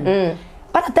bashani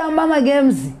baratamba ama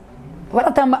games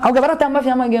baratamba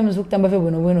fya ama games ukutamba fya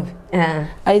bueno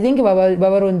I think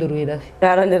baba rondorwera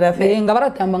fya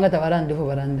ngabaratamba ngata barande fo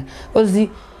baranda ozi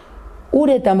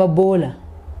ure tamba bola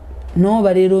no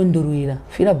barero ndurwira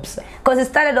filabsa because it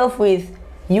started off with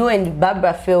you and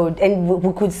Barbara failed and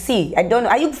we could see I don't know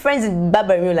are you friends with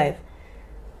Barbara in real life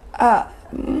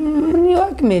ni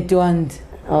workmate want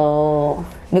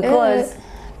because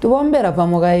tubombera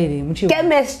pamogairi mchi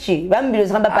chemistry bambiro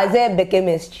zamba pazebe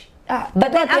chemistry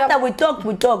but then after we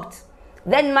talked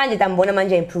then manje tambona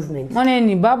manje improvement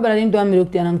moneni Barbara linto amiro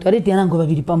kutiana mtwari tiana ngo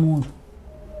babiri pamoja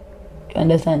you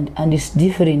understand and it's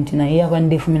different na iya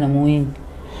kwande fumi na muwini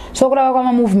so kula kwa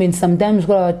movement sometimes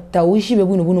kula tawishi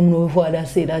bebuno muno fo ala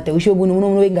sera tawishi bebuno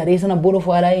muno ngaresa na bolo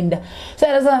fo ala enda so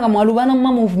era sanga mwalubana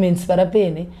ma movements para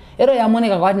pene ero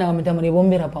yamoneka kwati na kametamani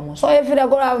bombera pamo so efira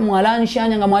kula mwala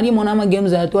nshanya nga mwalimo na ma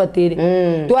games ya to atere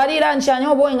to alira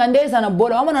nshanya obo ngandesa na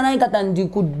bolo wamona nayi katandi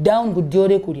ku down ku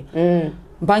diore kuri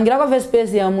mpangira kwa first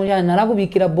space ya munya na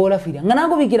kubikira bola fira ngana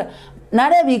kubikira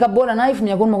narebika bola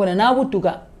naifumya konma kona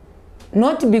nabutuka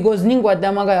not because ningo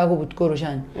adamaga yako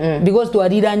butkoroshana because to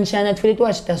adira nshana tfere to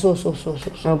achita so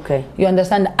okay you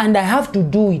understand and I have to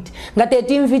do it ngate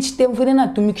team fitch team fere na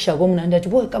tumikisha ko muna ndati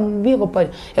boy kambi ko pali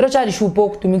ero chali shupo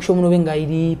kutumikisha muno benga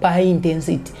iri pa high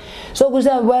intensity so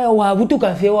kuza baya wa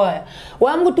butuka fewa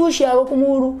wa mgutusha ko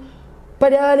kumuru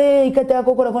padale ikata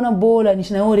yako kona bola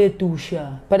nishina ore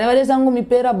tusha padale zangu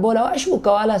mipera bola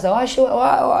washuka wala sa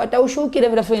wataushukire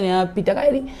vile fene apita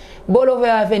kairi bolo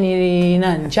vya fene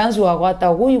nani chance wako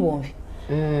hata kuibomvi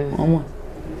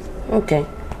okay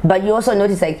but you also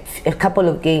noticed like a couple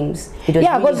of games it was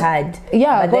really hard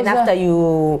but then after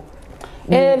you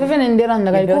fene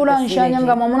nderanda kai kula nshanya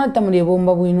ngama mona tamule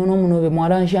bomba bwino no muno be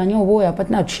mwala nshanya oboya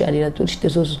patna tushalira tushite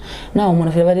soso na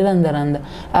mona fele baliranda randa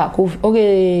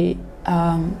okay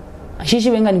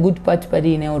shishi benga ni good part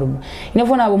pari ne oruba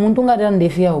inafona abo muntu ngatira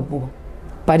ndefia upo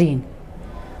pari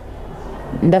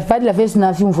ndafadi la face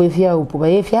na film fo efia upo ba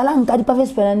efia la ngati pa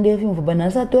face para ndefia fo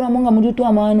bana sa tora monga mutu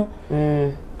amano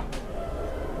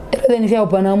then fia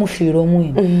upo na mushiro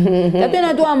mwini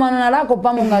tapena tu amano na lako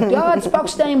pamo ngati ati pa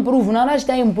kusta improve na la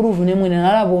sta improve ne mwini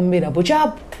na la bombera po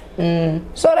chap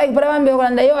so like para bambe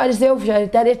kwanda yo ali selfish ali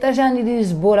tare sta shani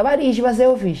this bola bari ishi ba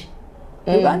selfish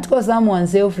You can't call someone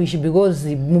selfish because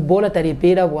mubola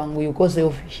tarepera kwangu you call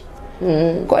selfish.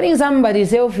 Calling somebody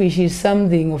selfish is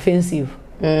something offensive.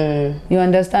 You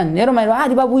understand?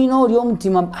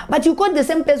 But you call the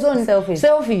same person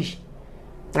selfish.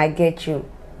 I get you.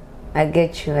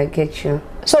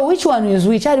 So which one is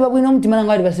which?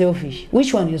 Selfish.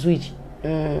 Which one is which?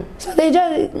 So they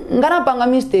just ngarapanga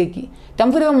mistake.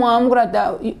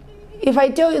 If I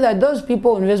tell you that those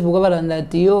people on Facebook are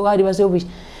that you are selfish,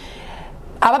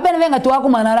 abapena venga tuwaku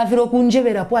manara firo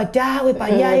kunjevera po atawe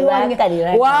panyai wange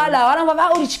wala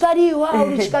wana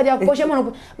ulichikari akosha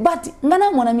mono but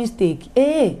ngana mona mistake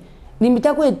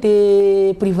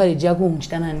nimitakwete privilege yako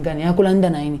mchitana ngani yakulanda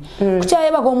naini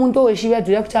kuchayeba ko muntu weshibya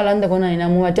tu yakuchalanda kona ina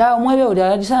muata mwebe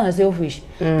uli sana selfish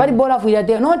but bola fuya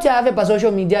te not have pa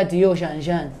social media ti yo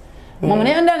shanshan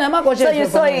mwana na makosha. So you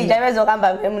saw it jamezo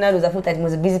kamba muna luzafuta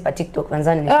was busy pa TikTok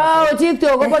Tanzania.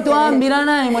 TikTok kwa tuambira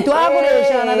naye mtu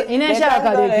akoresha inesha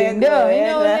kadeke ndio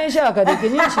inesha kadeke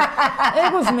nisha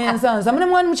kufimensa mwana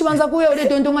mwana mchibanza kuya ule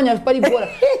tontonganya pali bora.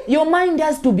 Your mind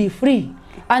has to be free.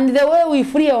 And the way we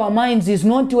free our minds is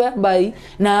not whereby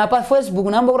na pa Facebook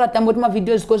namba uratambo tuma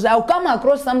videos because I'll come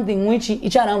across something which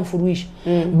ichana mfuruisha.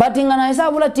 But ingana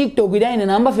isa bula TikTok idaine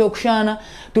namba fe okushana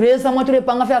tuleza mwa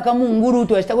tulepanga fe akamunguru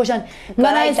tu ashitakoshana.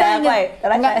 Ngana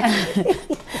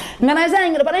isa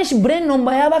ingira pana ishi brain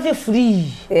nomba yaba fe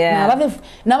free.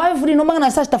 Na ba fe free nomba ngana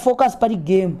isa focus pa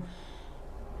game.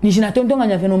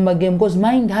 Nishinatondonganya fe nomba game because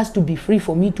mind has to be free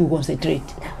for me to concentrate.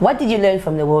 What did you learn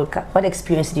from the World Cup? What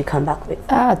experience did you come back with?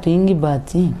 Twingi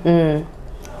bati.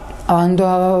 Abantu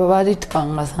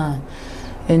abalitanga sana.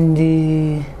 And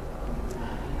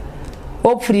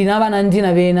hopefully nabana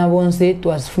ndina bena bonse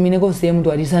twasifumine ko same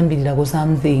twalisambirira ko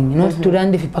something. Not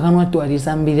turande fipakanwa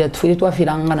twalisambirira tufire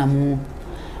twafiranga na mu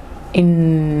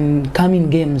in coming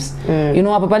games. You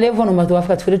know apa level no matu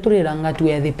afika tufire tureranga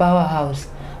we are the powerhouse.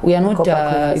 We are not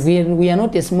we are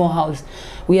not a small house.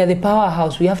 We are the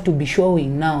powerhouse. We have to be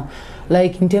showing now.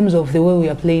 Like in terms of the way we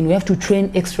are playing, we have to train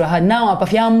extra hard. Now apa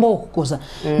fiambo kukosa.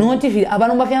 Not if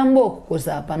abanomba fiambo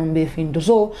kukosa apanombe finto.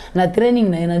 So na training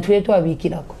na inatwetu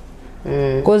abikirako.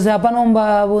 Because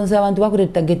apanomba bonse abantu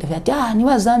bakureta geta fya ni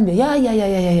wa Zambia.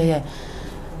 Ya.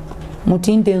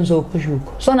 Mutinte nzo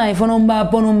kushuko. So na ifonomba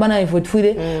aponomba na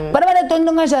ifotfire. Barabara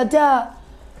tondonga shata.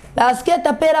 La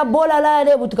sketa pera bola la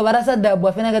rebu tukabarasa dabu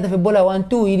afena kata fe bola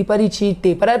 1-2 ili pari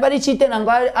chite pari chite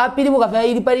nanga apiri buka fe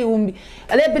ili pari umbi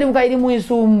ale piri buka ili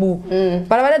muisumbu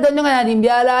para donjonga na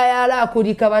limbiala ya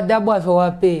kurika badabu afe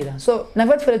wapera so na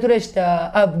vat fere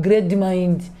turesta upgrade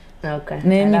mind. Okay,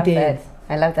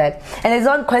 I love that. And there's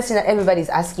one question that everybody's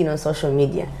asking on social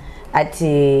media.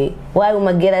 Why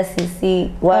umagera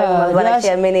sisi? Why umagera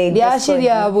chamene?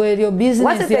 Your business.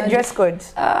 What is the dress code?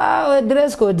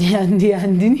 Dress code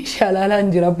yandi nishalala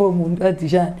ndira po muntu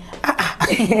atishani.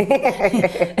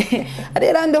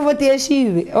 Adelando voti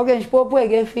yeshive. Okay, nshpopo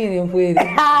ege fini mfwiri.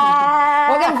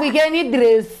 Okay, mfike ni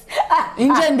dress.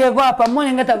 Inje ndevo apa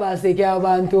mone ngata baseke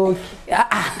abantu.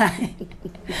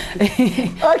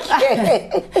 Okay.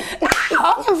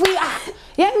 Okay,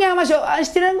 Yanga masho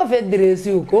ashtirengo fe dress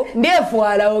yuko ndefu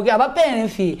ala oke abapene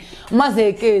fi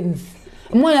mazekenzi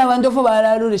mwana abantu fo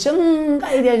balalule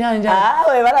shenga ile janja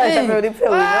we bala shafe uripe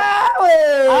uno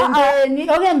mpeni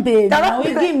oke mpeni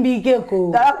wigimbike ko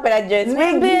takapela dress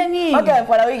mpeni okay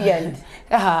for a weekend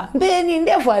mpeni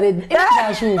ndefu ale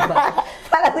ndashupa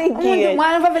para weekend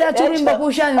mwana fa vela churimba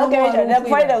kushani okay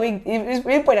for the week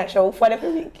if put a show for the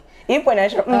week if put a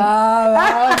show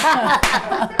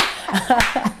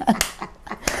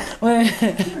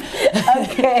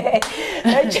Okay.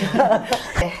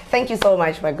 Thank you so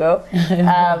much, my girl.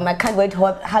 I can't wait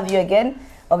to have you again.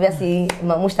 Obviously,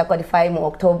 Mamushta qualify in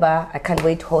October. I can't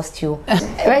wait to host you.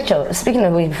 Rachael, speaking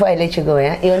of which, before I let you go,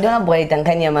 you don't boy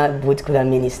Tankanya ma boot kula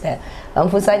minister.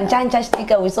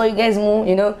 We saw you guys move,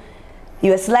 you know.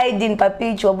 You were sliding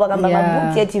papichu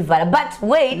but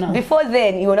wait, before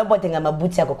then you were not putting a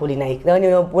mabuti yako kulinaik. Then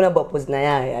you una pose na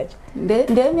ya.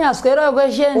 Ndemi askero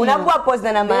question. Una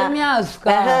pose na ma. Ndemi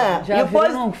aska.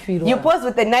 You pose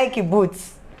with the Nike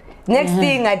boots. Next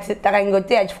thing at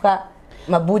Tarangote achuka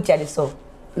mabuti aliso.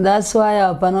 That's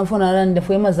why panafona run the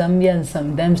famous Zambian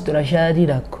sometimes to Racheal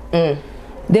rako.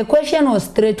 The question was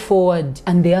straightforward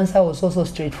and the answer was also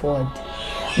straightforward.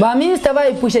 But minister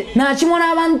vai push na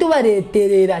chimona abantu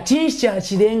bareterera chinsha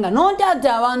chirenga not that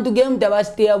abantu game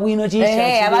tabastea bwino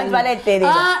chinsha abantu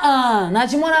bareterera na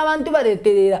chimona abantu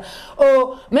bareterera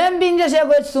membinje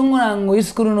shego tsungura ngo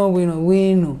iskuru no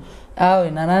bwino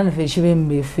awe narani fe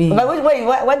chibembe fi. But wait,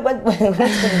 what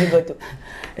school did you go to?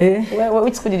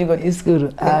 Which school did you go to?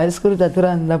 Iskuru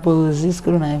taturanda pose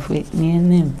iskuru na ife ni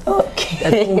name. Okay.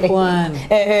 That's one.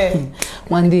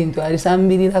 mwandinto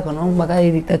alisambirira kono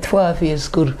mbakairi 34 years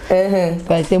school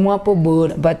but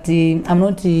but I'm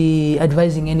not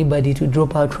advising anybody to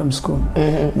drop out from school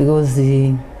because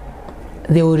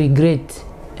they will regret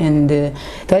and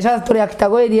tacha story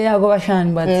akitago idea yako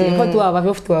bashani but fotu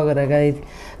aba fotu agora guys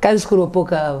kazi school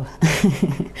opoka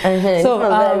so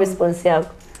very responsible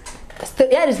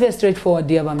yeah, it's very straightforward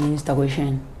dear minister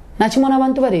question nachimona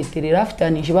abantu bareterera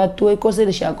after nishibatu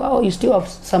ekosele shako oh you still have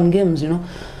some games you know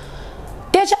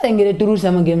teacher engere turu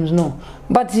some games no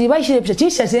but bashire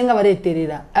chisha senga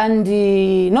bareterera and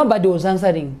nobody was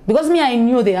answering because me I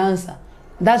knew the answer.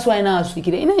 That's why now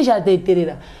swikire inisha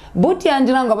teterera buti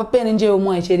andiranga papene nje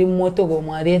omwa cheri moto go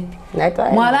mwarete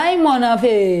mwarai mona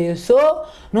fe so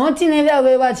noti nevya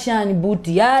we bachani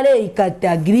buti yale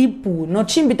ikata grip no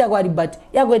chimbita kwa ribati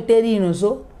yakweterino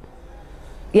so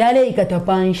yale ikata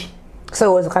panshi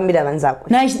so was kambira banzako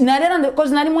na rera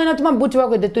because nari mwena tuma buti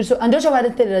bakwete so andosho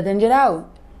bareterera tenjerao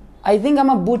I think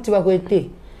ama buti bakwete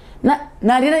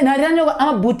na rera nyoga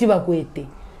ama buti bakwete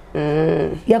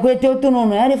yakwete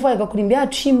otunono yale fa akakulimbia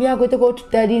tushimbi yakwete ko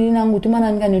tutari nangu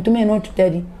tumana ngani tume no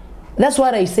tutari. That's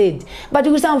what I said. But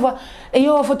you samva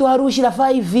yo foto harushira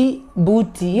 5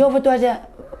 buti yo foto aja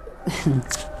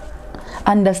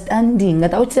understanding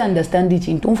ata uti understand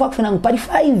chintu umfa kufuna ngipari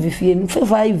 5 fie mfe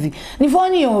 5 ni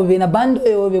foni yobe na bando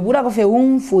yobe bura kofe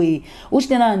umfwe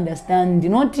uchitena understand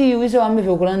noti wise wambe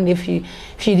fe kulande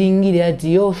shiringire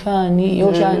ati yo shani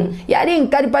yari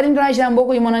nkari pari ndasha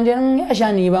mboko imona nje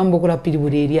yashani bambo kula pili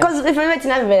bureria because if we met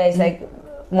na very it's like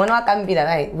mwana wakambira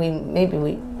right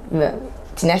we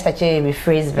tinashta che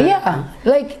rephrase very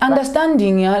like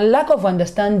understanding lack of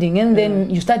understanding and then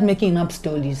you start making up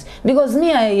stories because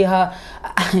me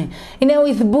you know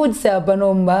with boots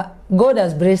panomba God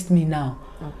has blessed me now.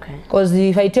 Okay. Because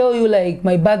if I tell you like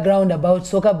my background about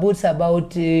soccer boots,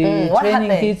 about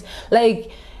training kids,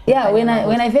 like when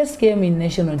I first came in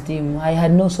national team, I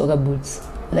had no soccer boots,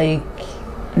 like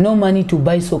no money to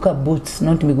buy soccer boots,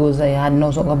 not because I had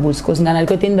no soccer boots, because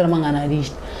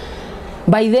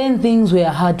by then things were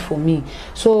hard for me.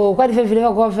 So quite if I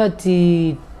go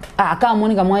fati aka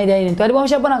monica mwaida ine twali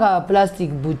bamshapana ka plastic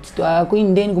boot to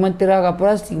akuindeni kumatera ka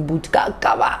plastic boot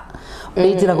kakaba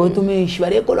Eitira go to me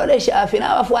shware koloresha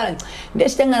afina afwana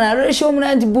ndesitenga na resho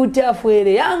mnanti boot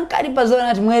afwere yankali pazona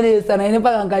ati mwere sana ine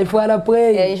paka nkaifwara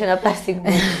pwe yishona plastic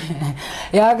boot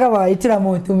yakaba itira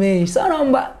moto me so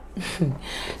nomba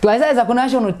twaisa ku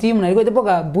national team na liko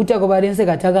tepoka boot yako barense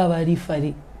kataka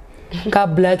barifari ka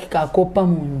black ka kopa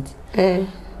mundi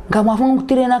ngamafuna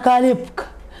kutirena kalepka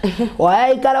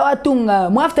waikala watunga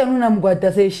mu afternoon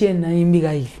amkwata session na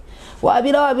imbiga hivi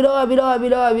wabira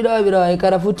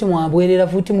ikara futi mwabwerera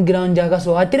futi mu ground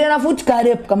yakaso atirena futi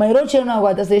kalepka mairoche na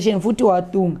kwata session futi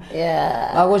watunga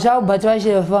akosha batwa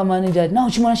she fa manager na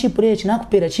uchimwana shiprechi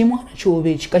nakupera chimwana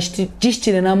chobechi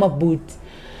kashitire na mabuti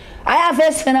aya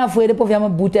first fena fuere po vya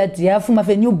mabuti ati yafuma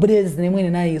fe new brace nemwene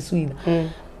na yeswida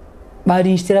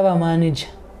bari instira ba manager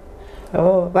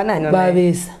banani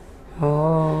babesa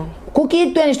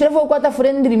kukitwe nishtrefa kwata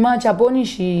friendly match aponi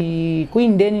shi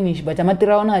kuindeni nishi bata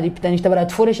matiraona alipita nishtabara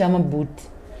tforesha mabuti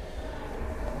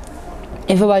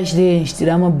efa bashire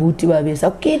nishtira mabuti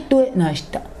babesa kukitwe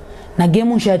nashita na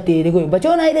game shatere ko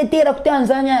bachona ile tera ku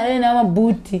Tanzania na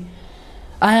mabuti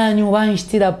aya nyuba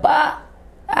nishtira pa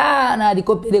na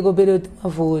alikopere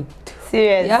tumafoto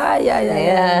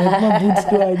serious mabuti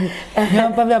twani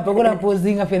nyampa vya pakula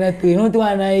posing afena tu no tu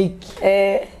Nike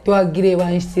to agire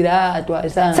wanstira to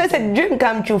sana. So it's a dream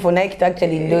come true for Nike to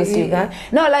actually endorse you, huh?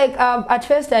 No, like at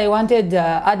first I wanted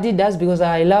Adidas because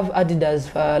I love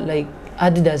Adidas, like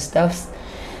Adidas stuffs,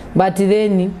 but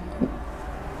then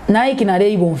Nike na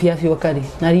rei bonfia fi wakari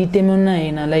na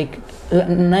ritemona na like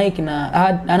Nike na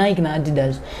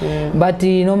Adidas, but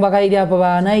no mbaka idea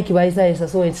pa Nike baisa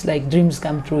so it's like dreams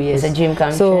come true. Yes, it's a dream come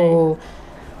true. So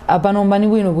apa nomba ni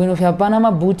bwino fya pana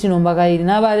mabuti nomba kairi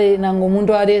nabale nango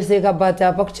muntu arese kapata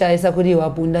apa kuchaisa kuri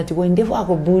wapunda tiko ndefu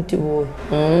ako buti boy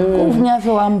kufunya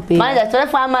fya wampe manja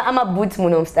tofa ama buti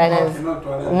muno mstana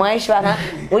mwaishwa ha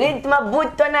uli mabuti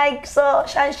to Nike so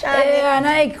shanshani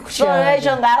Nike so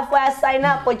resho ngafwa sign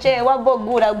up che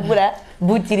wabogura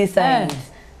buti design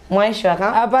mwaishwa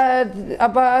ha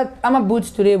apa ama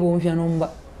buti turebo mfya nomba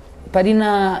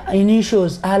parina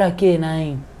initials ala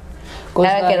K9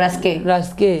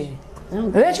 Raske.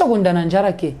 Racheal Kundananji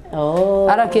Arake.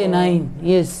 Arake 9.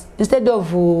 Yes. Instead of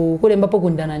kulemba po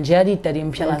Kundananji ari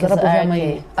mshana sasa po vya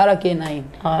mai. Arake 9.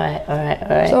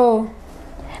 Alright. So,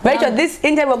 Racheal, this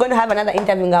interview we're going to have another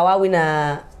interview ngatwa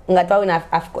wina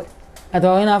Afcon.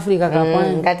 Atwa wina Africa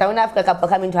kapani. Ngatwa wina Africa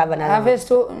coming to have another.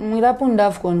 Avesto mwirapunda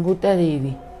Afcon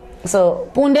kutariri. So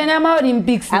Pundeni ama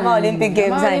Olympics. Ama Olympic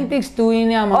Games. Olympics to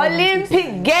win ama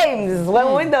Olympic Games. When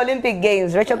we win the Olympic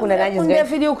Games, Racheal Kundananji is going.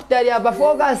 Video kutaria ba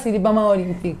focus ili ba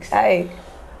Olympics. Aye.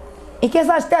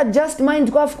 Ikesa start just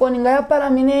mind kwa afcon ngaya para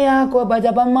mine yako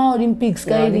baja ba Olympics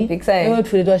kaidi. Ewe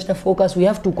tuleto ashita focus, we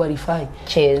have to qualify.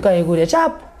 Cheers. Tukaigulia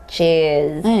chap.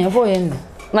 Cheers. Avoyenda.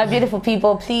 My beautiful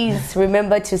people, please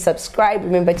remember to subscribe,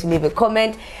 remember to leave a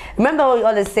comment. Remember what we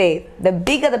always say, the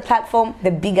bigger the platform,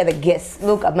 the bigger the guests.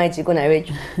 Look at my chicken and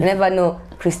Racheal. You never know,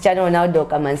 Cristiano Ronaldo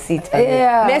come and sit.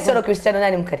 Yeah. Messi or Cristiano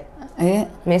nani mkari?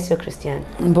 Messi or Cristiano?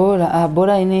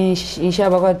 Bora ine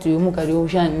ishaba kwati mukari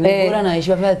ushani. Bora na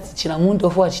ishaba fati china muntu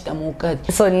ofu achita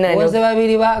mukari. So nani? Wose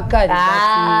babiri bakari.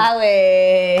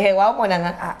 We, wako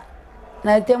nanga.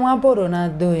 Na temu hapo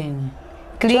Ronaldo eni.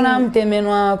 Tuna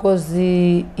mtemenwa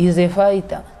kozi is a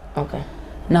fighter. Okay.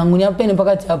 Nanguni apeni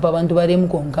pakati hapa abantu bari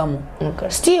mkonkamo. Okay.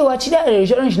 Still wachida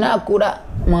reshoro nshina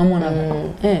mwamona.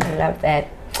 I love that.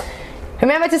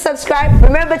 Remember to subscribe.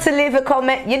 Remember to leave a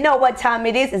comment. You know what time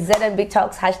it is. It's ZMB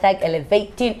Talks. #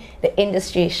 elevating the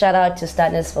industry. Shout out to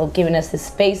Stanners for giving us this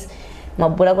space.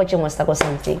 Mabula kwa chumasta kwa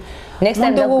something. Next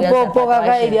time poka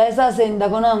kaidi esa senda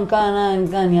kona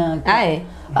nkani yake. Aye.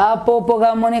 Apo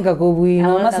moneka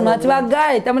kubwino masimati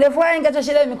bagaye tamulefwa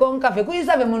ngachashile mikonka fe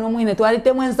kuisave muno mwine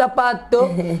twalite mwensa pato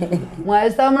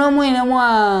mwaisa muno mwine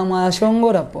mwa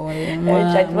shongora pole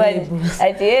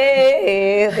ati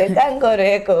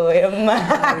tangoreko ema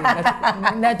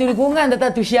na tulikunganda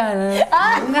tatushana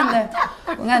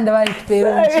nganda bali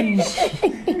pero chishi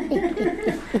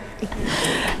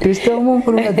Kristo mu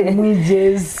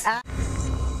mwijezi